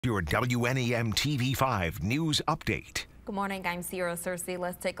Your WNEM TV5 News Update. Good morning, I'm Sierra Cersei.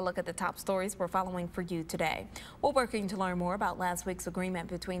 Let's take a look at the top stories we're following for you today. We're working to learn more about last week's agreement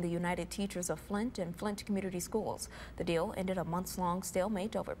between the United Teachers of Flint and Flint Community Schools. The deal ended a months-long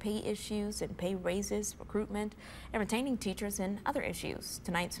stalemate over pay issues and pay raises, recruitment, and retaining teachers and other issues.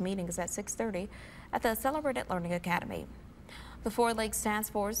 Tonight's meeting is at 6:30 at the Celebrated Learning Academy. The Four Lakes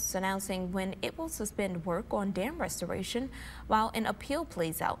Task Force announcing when it will suspend work on dam restoration while an appeal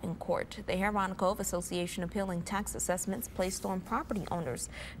plays out in court. The Huron Cove Association appealing tax assessments placed on property owners.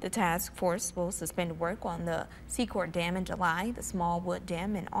 The task force will suspend work on the Seacourt Dam in July, the Smallwood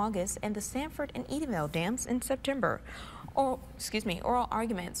Dam in August, and the Sanford and Edendale dams in September. Oral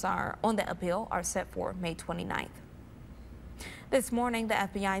arguments on the appeal are set for May 29th. This morning, the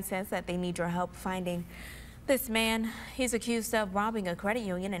FBI says that they need your help finding this man. He's accused of robbing a credit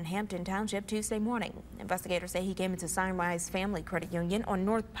union in Hampton Township Tuesday morning. Investigators say he came into Sunrise Family Credit Union on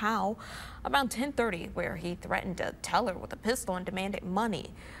North Powell around 10:30, where he threatened a teller with a pistol and demanded money.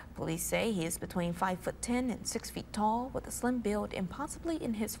 Police say he is between 5'10" and 6 feet tall, with a slim build and possibly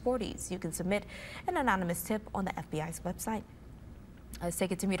in his 40s. You can submit an anonymous tip on the FBI's website. Let's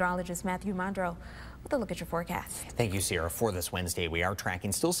take it to meteorologist Matthew Mondro with a look at your forecast. Thank you, Sierra. For this Wednesday, we are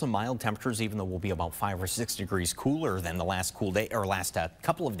tracking still some mild temperatures, even though we'll be about 5 or 6 degrees cooler than the last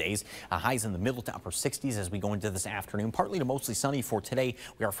couple of days. Highs in the middle to upper 60s as we go into this afternoon. Partly to mostly sunny for today.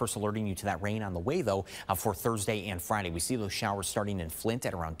 We are first alerting you to that rain on the way, though, for Thursday and Friday. We see those showers starting in Flint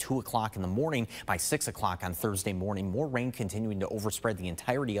at around 2 o'clock in the morning. By 6 o'clock on Thursday morning, more rain continuing to overspread the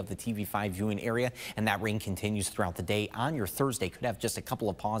entirety of the TV5 viewing area, and that rain continues throughout the day. On your Thursday, could have just a couple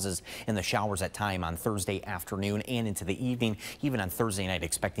of pauses in the showers at time on Thursday afternoon and into the evening. Even on Thursday night,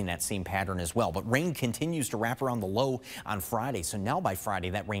 expecting that same pattern as well. But rain continues to wrap around the low on Friday. So now by Friday,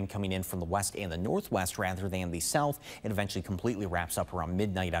 that rain coming in from the west and the northwest rather than the south. It eventually completely wraps up around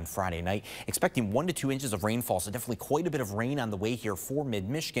midnight on Friday night. Expecting 1 to 2 inches of rainfall. So definitely quite a bit of rain on the way here for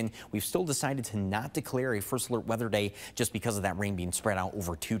mid-Michigan. We've still decided to not declare a first alert weather day just because of that rain being spread out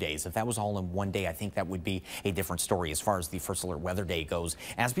over 2 days. If that was all in one day, I think that would be a different story as far as the first alert weather day goes.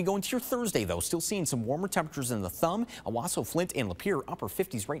 As we go into your Thursday, though, still seeing some warmer temperatures in the Thumb, Owasso, Flint, and Lapeer, upper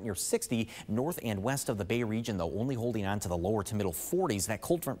 50s right near 60. North and west of the Bay region, though, only holding on to the lower to middle 40s. That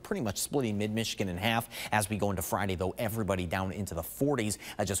cold front pretty much splitting mid-Michigan in half. As we go into Friday, though, everybody down into the 40s,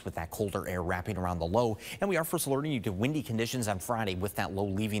 just with that colder air wrapping around the low. And we are first alerting you to windy conditions on Friday with that low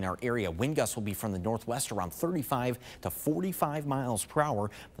leaving our area. Wind gusts will be from the northwest around 35 to 45 miles per hour.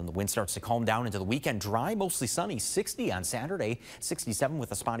 Then the wind starts to calm down into the weekend. Dry, mostly sunny, 60 on Saturday, 67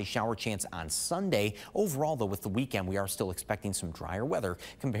 with a spotty shower chance on Sunday. Overall, though, with the weekend, we are still expecting some drier weather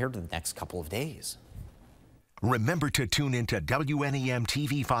compared to the next couple of days. Remember to tune into WNEM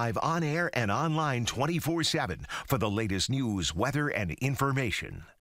TV5 on air and online 24/7 for the latest news, weather, and information.